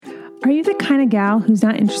Are you the kind of gal who's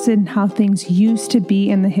not interested in how things used to be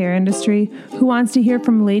in the hair industry, who wants to hear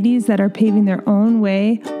from ladies that are paving their own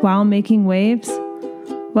way while making waves?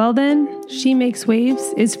 Well then, She Makes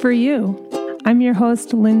Waves is for you. I'm your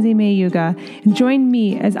host, Lindsay Mayuga, and join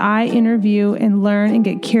me as I interview and learn and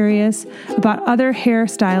get curious about other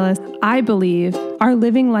hairstylists I believe are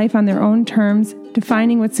living life on their own terms,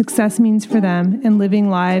 defining what success means for them, and living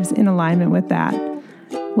lives in alignment with that.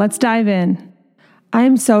 Let's dive in. I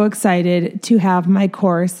am so excited to have my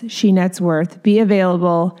course, She Nets Worth, be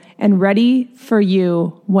available and ready for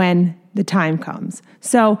you when the time comes.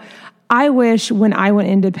 So I wish when I went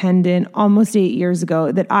independent almost 8 years ago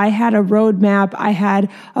that I had a roadmap, I had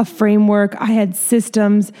a framework, I had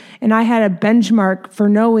systems, and I had a benchmark for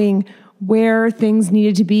knowing where things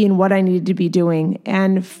needed to be and what I needed to be doing.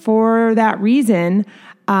 And for that reason,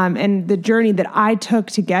 and the journey that I took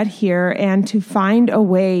to get here and to find a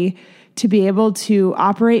way to be able to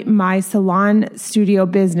operate my salon studio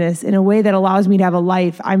business in a way that allows me to have a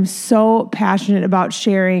life, I'm so passionate about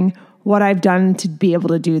sharing what I've done to be able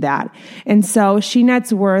to do that. And so She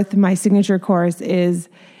Nets Worth, my signature course, is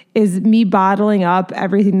me bottling up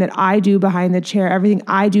everything that I do behind the chair, everything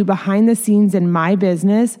I do behind the scenes in my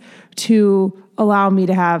business to allow me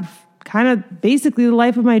to have kind of basically the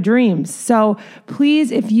life of my dreams. So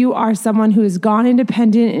please, if you are someone who has gone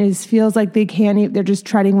independent and feels like they're just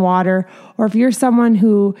treading water, or if you're someone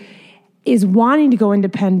who is wanting to go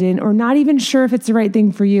independent or not even sure if it's the right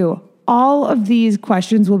thing for you, all of these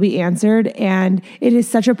questions will be answered, and it is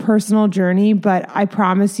such a personal journey, but I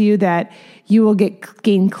promise you that you will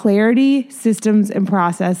gain clarity, systems, and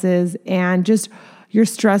processes, and just your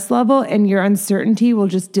stress level and your uncertainty will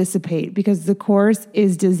just dissipate because the course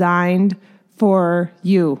is designed for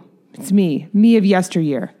you. It's me of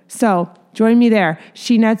yesteryear. So join me there.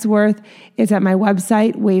 She Nets Worth is at my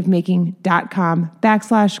website,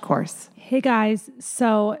 wavemaking.com/course. Hey guys,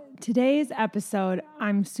 so today's episode,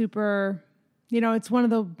 I'm super, it's one of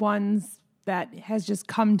the ones that has just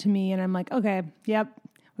come to me and I'm like, okay, yep,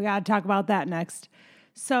 we got to talk about that next.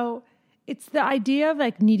 So it's the idea of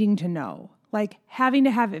needing to know, having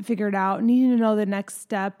to have it figured out, needing to know the next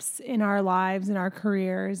steps in our lives, in our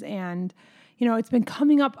careers. And, it's been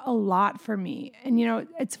coming up a lot for me. And,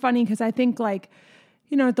 it's funny because I think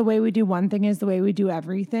the way we do one thing is the way we do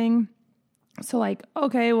everything. So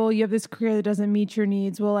okay, well, you have this career that doesn't meet your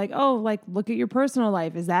needs. Well, look at your personal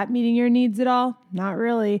life. Is that meeting your needs at all? Not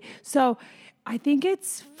really. So I think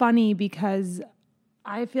it's funny because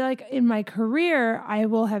I feel like in my career, I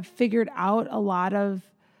will have figured out a lot of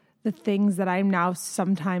the things that I'm now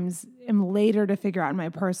sometimes am later to figure out in my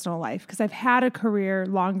personal life because I've had a career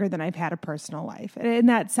longer than I've had a personal life. And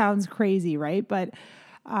that sounds crazy, right? But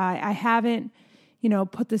I haven't,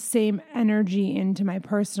 put the same energy into my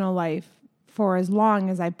personal life for as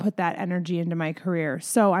long as I put that energy into my career.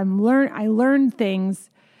 So I learned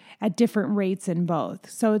things at different rates in both.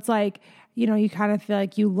 So it's you kind of feel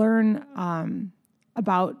like you learn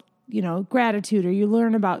about, gratitude, or you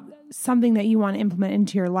learn about something that you want to implement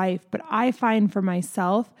into your life. But I find for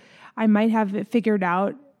myself, I might have it figured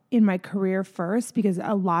out in my career first because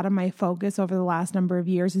a lot of my focus over the last number of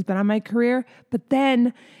years has been on my career. But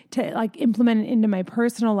then to implement it into my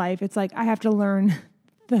personal life, it's I have to learn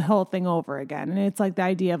the whole thing over again. And it's the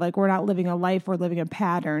idea of we're not living a life, we're living a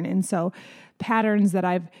pattern. And so patterns that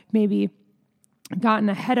I've maybe gotten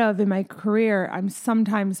ahead of in my career, I'm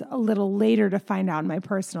sometimes a little later to find out in my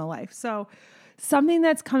personal life. So something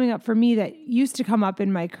that's coming up for me that used to come up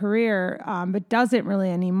in my career, but doesn't really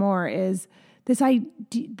anymore, is this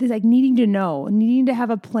needing to know, needing to have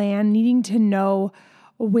a plan, needing to know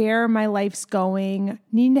where my life's going,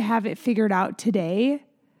 needing to have it figured out today.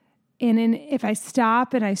 And if I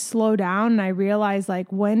stop and I slow down and I realize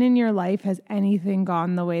when in your life has anything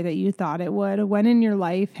gone the way that you thought it would? When in your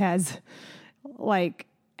life has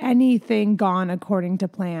anything gone according to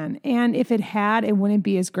plan? And if it had, it wouldn't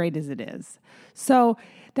be as great as it is. So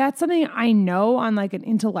that's something I know on an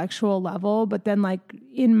intellectual level, but then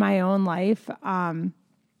in my own life,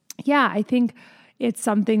 I think it's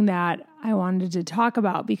something that I wanted to talk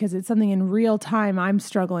about because it's something in real time I'm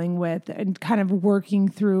struggling with and kind of working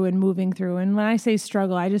through and moving through. And when I say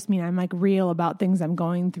struggle, I just mean I'm real about things I'm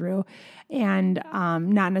going through and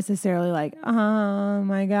not necessarily oh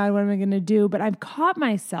my God, what am I going to do? But I've caught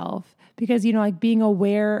myself because, being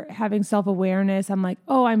aware, having self-awareness, I'm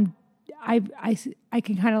I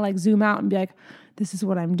can kind of zoom out and be this is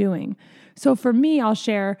what I'm doing. So for me, I'll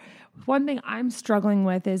share one thing I'm struggling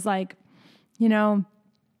with is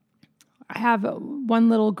I have one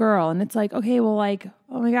little girl and it's like, okay, well, like,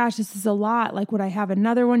 oh my gosh, this is a lot. Like, would I have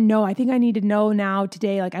another one? No, I think I need to know now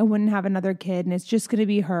today, like I wouldn't have another kid and it's just going to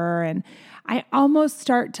be her. And I almost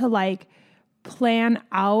start to like plan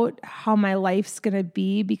out how my life's going to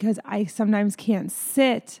be because I sometimes can't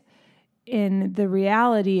sit in the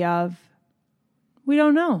reality of, we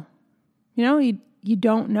don't know, you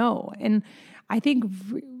don't know. And I think,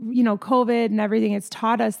 COVID and everything, it's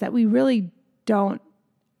taught us that we really aren't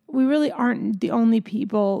the only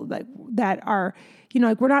people that are,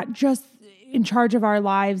 like we're not just in charge of our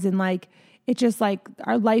lives and like, it's just like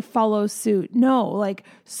our life follows suit. No, like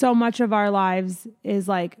so much of our lives is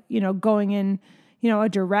like, going in, a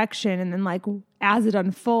direction. And then like, as it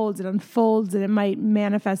unfolds and it might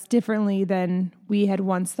manifest differently than we had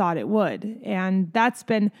once thought it would. And that's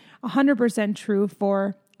been 100% true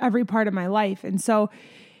for every part of my life. And so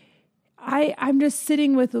I'm just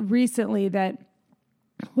sitting with recently that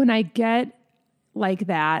when I get like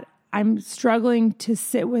that, I'm struggling to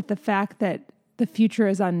sit with the fact that the future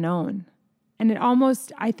is unknown. And it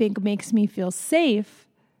almost, I think, makes me feel safe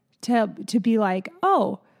to be like,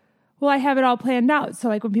 oh, well, I have it all planned out. So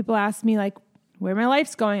like when people ask me like where my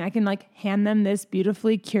life's going, I can like hand them this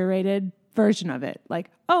beautifully curated version of it. Like,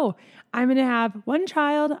 oh, I'm going to have one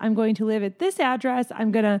child. I'm going to live at this address.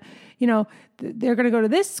 I'm going to, they're going to go to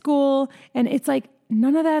this school. And it's like,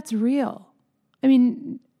 none of that's real. I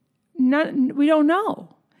mean, we don't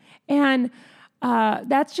know. And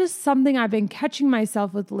that's just something I've been catching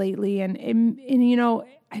myself with lately. And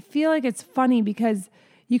I feel like it's funny because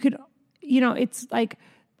you could, it's like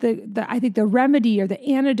I think the remedy or the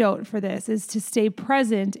antidote for this is to stay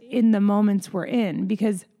present in the moments we're in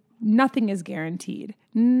because nothing is guaranteed.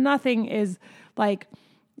 Nothing is like,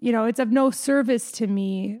 it's of no service to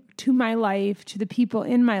me, to my life, to the people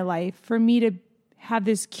in my life for me to have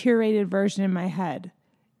this curated version in my head.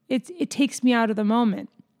 It takes me out of the moment.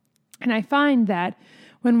 And I find that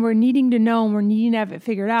when we're needing to know and we're needing to have it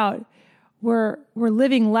figured out, we're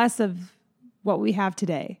living less of what we have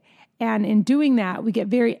today. And in doing that, we get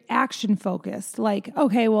very action focused. Like,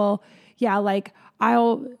 okay, well, yeah, like I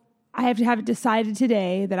have to have it decided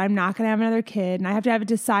today that I'm not going to have another kid. And I have to have it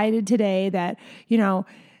decided today that,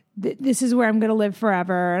 this is where I'm going to live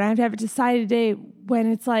forever. And I have to have it decided today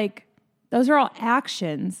when it's like, those are all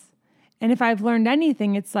actions. And if I've learned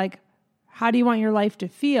anything, it's like, how do you want your life to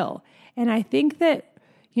feel? And I think that,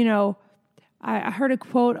 I heard a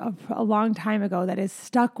quote a long time ago that has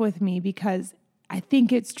stuck with me because I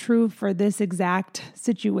think it's true for this exact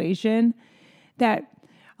situation, that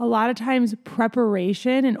a lot of times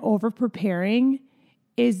preparation and over-preparing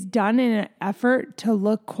is done in an effort to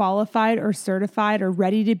look qualified or certified or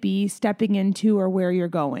ready to be stepping into or where you're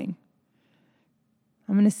going.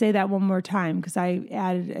 I'm going to say that one more time because I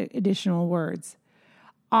added additional words.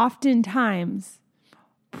 Oftentimes,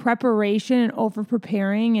 preparation and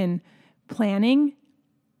over-preparing and planning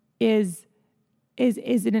is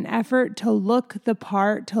in an effort to look the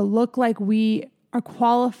part, to look like we are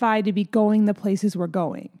qualified to be going the places we're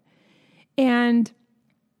going. And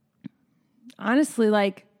honestly,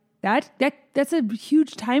 like that's a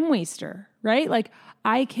huge time waster, right? Like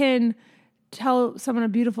I can tell someone a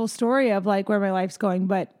beautiful story of like where my life's going,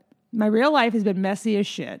 but my real life has been messy as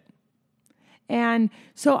shit. And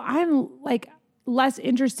so I'm like less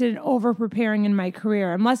interested in over preparing in my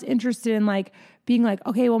career. I'm less interested in like being like,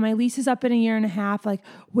 okay, well, my lease is up in a year and a half. Like,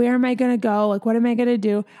 where am I going to go? Like, what am I going to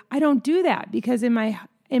do? I don't do that because in my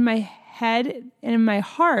head and in my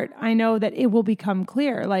heart, I know that it will become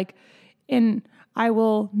clear. Like, I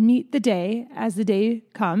will meet the day as the day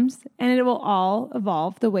comes and it will all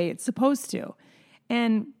evolve the way it's supposed to.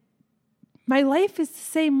 And my life is the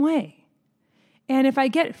same way. And if I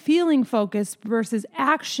get feeling focused versus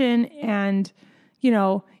action and,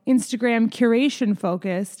 Instagram curation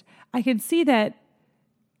focused, I can see that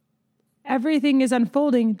everything is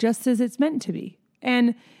unfolding just as it's meant to be.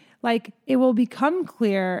 And like it will become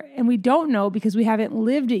clear, and we don't know because we haven't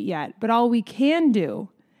lived it yet. But all we can do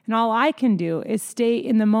and all I can do is stay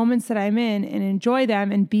in the moments that I'm in and enjoy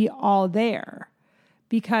them and be all there,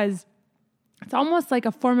 because it's almost like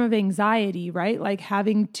a form of anxiety, right? Like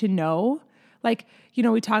having to know, like,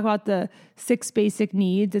 we talk about the 6 basic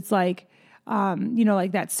needs. It's like,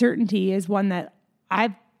 like that certainty is one that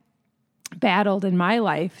I've battled in my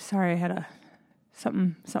life. Sorry, I had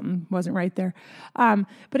something wasn't right there.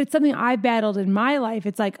 But it's something I battled in my life.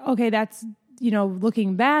 It's like, okay, that's,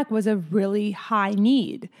 looking back was a really high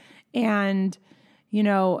need. And,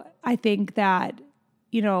 I think that,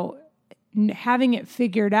 having it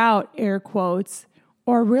figured out, air quotes,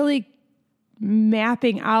 or really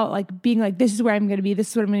mapping out, like being like, this is where I'm going to be, this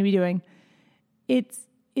is what I'm going to be doing.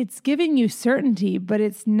 it's giving you certainty, but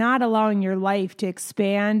it's not allowing your life to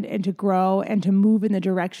expand and to grow and to move in the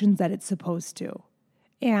directions that it's supposed to.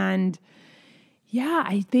 And yeah,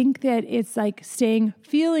 I think that it's like staying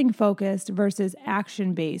feeling focused versus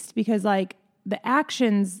action based, because like the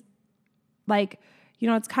actions, like, you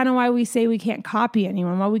know, it's kind of why we say we can't copy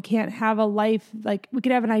anyone, why we can't have a life, like we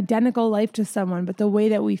could have an identical life to someone, but the way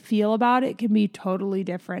that we feel about it can be totally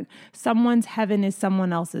different. Someone's heaven is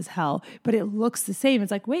someone else's hell, but it looks the same.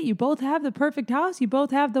 It's like, wait, you both have the perfect house. You both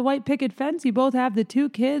have the white picket fence. You both have the 2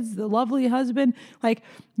 kids, the lovely husband. Like,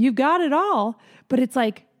 you've got it all, but it's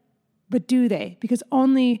like, but do they? Because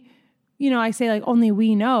only, you know, I say like only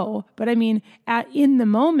we know, but I mean, in the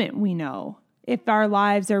moment we know if our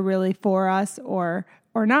lives are really for us or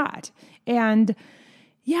not. And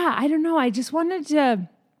yeah, I don't know. I just wanted to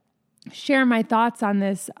share my thoughts on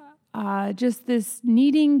this, just this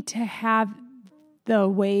needing to have the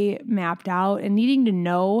way mapped out and needing to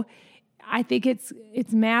know. I think it's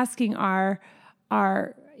masking our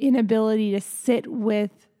inability to sit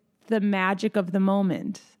with the magic of the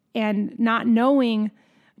moment and not knowing.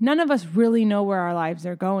 None of us really know where our lives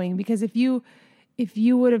are going, because if you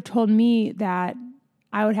would have told me that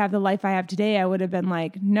I would have the life I have today, I would have been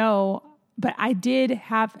like, no. But I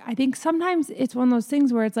think sometimes it's one of those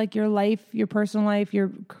things where it's like your life, your personal life,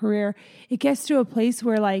 your career, it gets to a place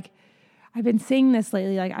where, like, I've been saying this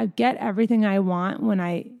lately, like I get everything I want when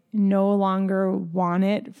I no longer want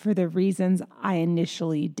it for the reasons I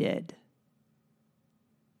initially did.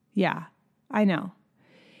 Yeah, I know.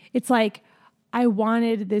 It's like, I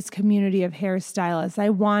wanted this community of hairstylists. I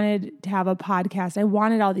wanted to have a podcast. I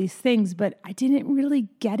wanted all these things, but I didn't really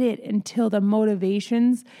get it until the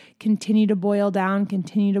motivations continue to boil down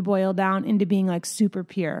into being like super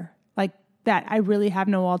pure. Like that I really have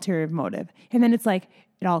no ulterior motive. And then it's like,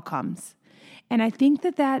 it all comes. And I think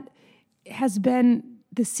that has been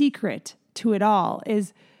the secret to it all,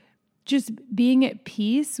 is just being at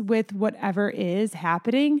peace with whatever is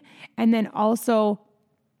happening. And then also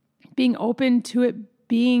being open to it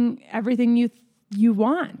being everything you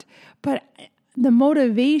want. But the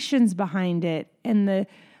motivations behind it and the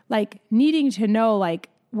like needing to know like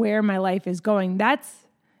where my life is going, that's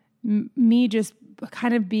me just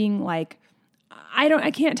kind of being like, I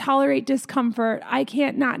can't tolerate discomfort. I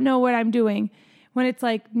can't not know what I'm doing. When it's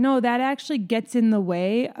like, no, that actually gets in the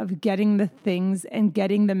way of getting the things and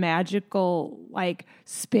getting the magical like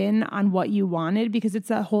spin on what you wanted, because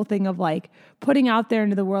it's a whole thing of like putting out there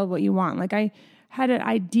into the world what you want. Like I had an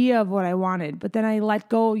idea of what I wanted, but then I let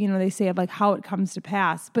go, you know, they say of like how it comes to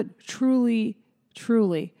pass. But truly,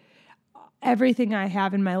 everything I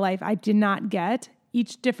have in my life, I did not get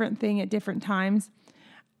each different thing at different times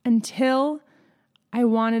until I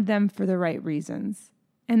wanted them for the right reasons.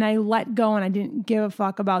 And I let go, and I didn't give a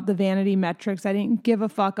fuck about the vanity metrics. I didn't give a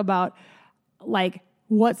fuck about like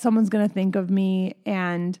what someone's going to think of me.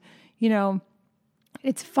 And, you know,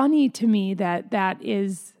 it's funny to me that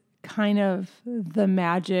is kind of the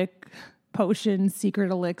magic potion, secret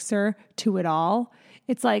elixir to it all.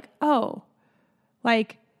 It's like, oh,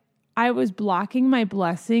 like I was blocking my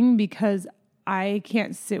blessing because I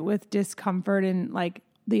can't sit with discomfort and like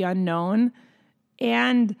the unknown.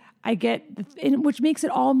 And I get, which makes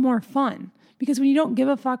it all more fun, because when you don't give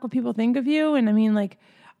a fuck what people think of you, and I mean like,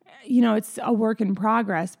 you know, it's a work in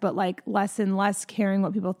progress, but like less and less caring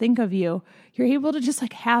what people think of you, you're able to just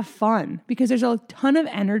like have fun, because there's a ton of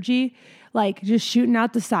energy like just shooting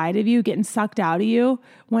out the side of you, getting sucked out of you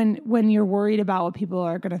when you're worried about what people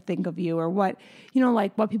are going to think of you, or what, you know,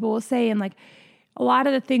 like what people will say. And like a lot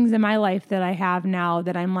of the things in my life that I have now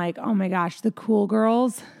that I'm like, oh my gosh, the cool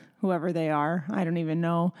girls, whoever they are, I don't even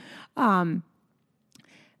know.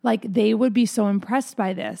 Like they would be so impressed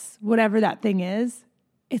by this, whatever that thing is.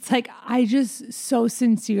 It's like, I just so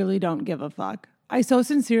sincerely don't give a fuck. I so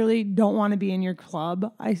sincerely don't want to be in your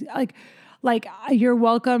club. I like you're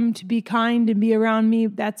welcome to be kind and be around me.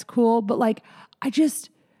 That's cool. But like, it's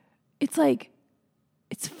like,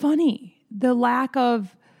 it's funny. The lack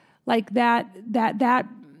of like that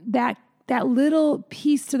little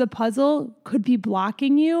piece to the puzzle could be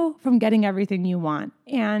blocking you from getting everything you want.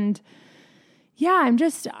 And yeah, I'm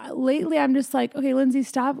just like, okay, Lindsay,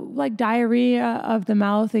 stop like diarrhea of the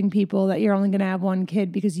mouthing people that you're only going to have one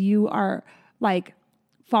kid, because you are like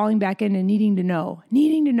falling back into needing to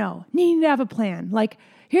have a plan. Like,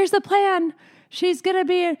 here's the plan. She's going to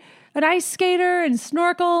be an ice skater and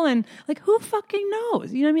snorkel, and like, who fucking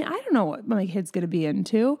knows? You know what I mean? I don't know what my kid's going to be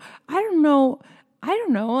into. I don't know.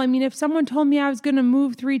 I mean, if someone told me I was going to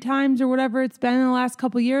move 3 times or whatever it's been in the last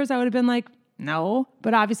couple of years, I would have been like, no.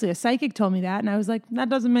 But obviously a psychic told me that. And I was like, that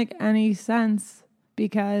doesn't make any sense,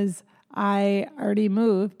 because I already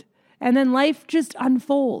moved. And then life just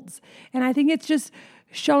unfolds. And I think it's just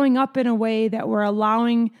showing up in a way that we're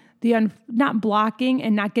allowing not blocking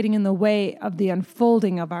and not getting in the way of the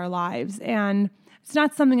unfolding of our lives. And it's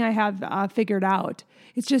not something I have figured out.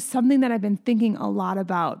 It's just something that I've been thinking a lot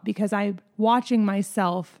about because I'm watching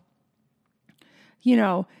myself,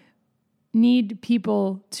 need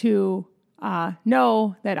people to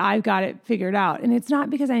know that I've got it figured out. And it's not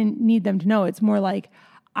because I need them to know. It's more like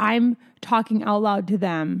I'm talking out loud to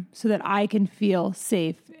them so that I can feel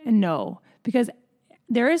safe and know, because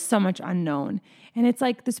there is so much unknown. And it's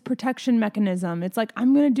like this protection mechanism. It's like,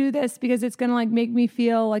 I'm going to do this because it's going to like make me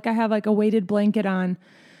feel like I have like a weighted blanket on.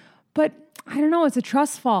 But I don't know, it's a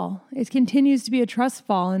trust fall. It continues to be a trust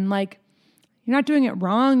fall. And like, you're not doing it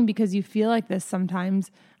wrong because you feel like this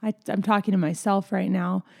sometimes. I'm talking to myself right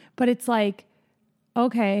now, but it's like,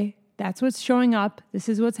 okay, that's what's showing up. This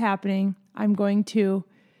is what's happening. I'm going to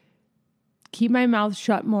keep my mouth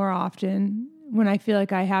shut more often when I feel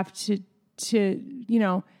like I have to,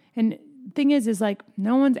 and thing is like,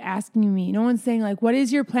 no one's asking me, no one's saying like, what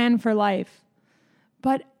is your plan for life?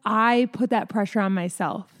 But I put that pressure on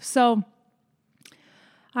myself. So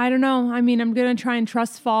I don't know. I mean, I'm going to try and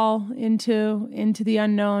trust fall into the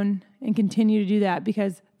unknown and continue to do that,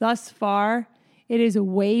 because thus far it is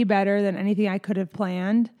way better than anything I could have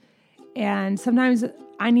planned. And sometimes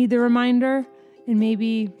I need the reminder, and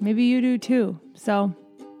maybe you do too. So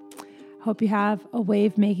hope you have a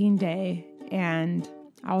wave making day, and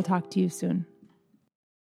I will talk to you soon.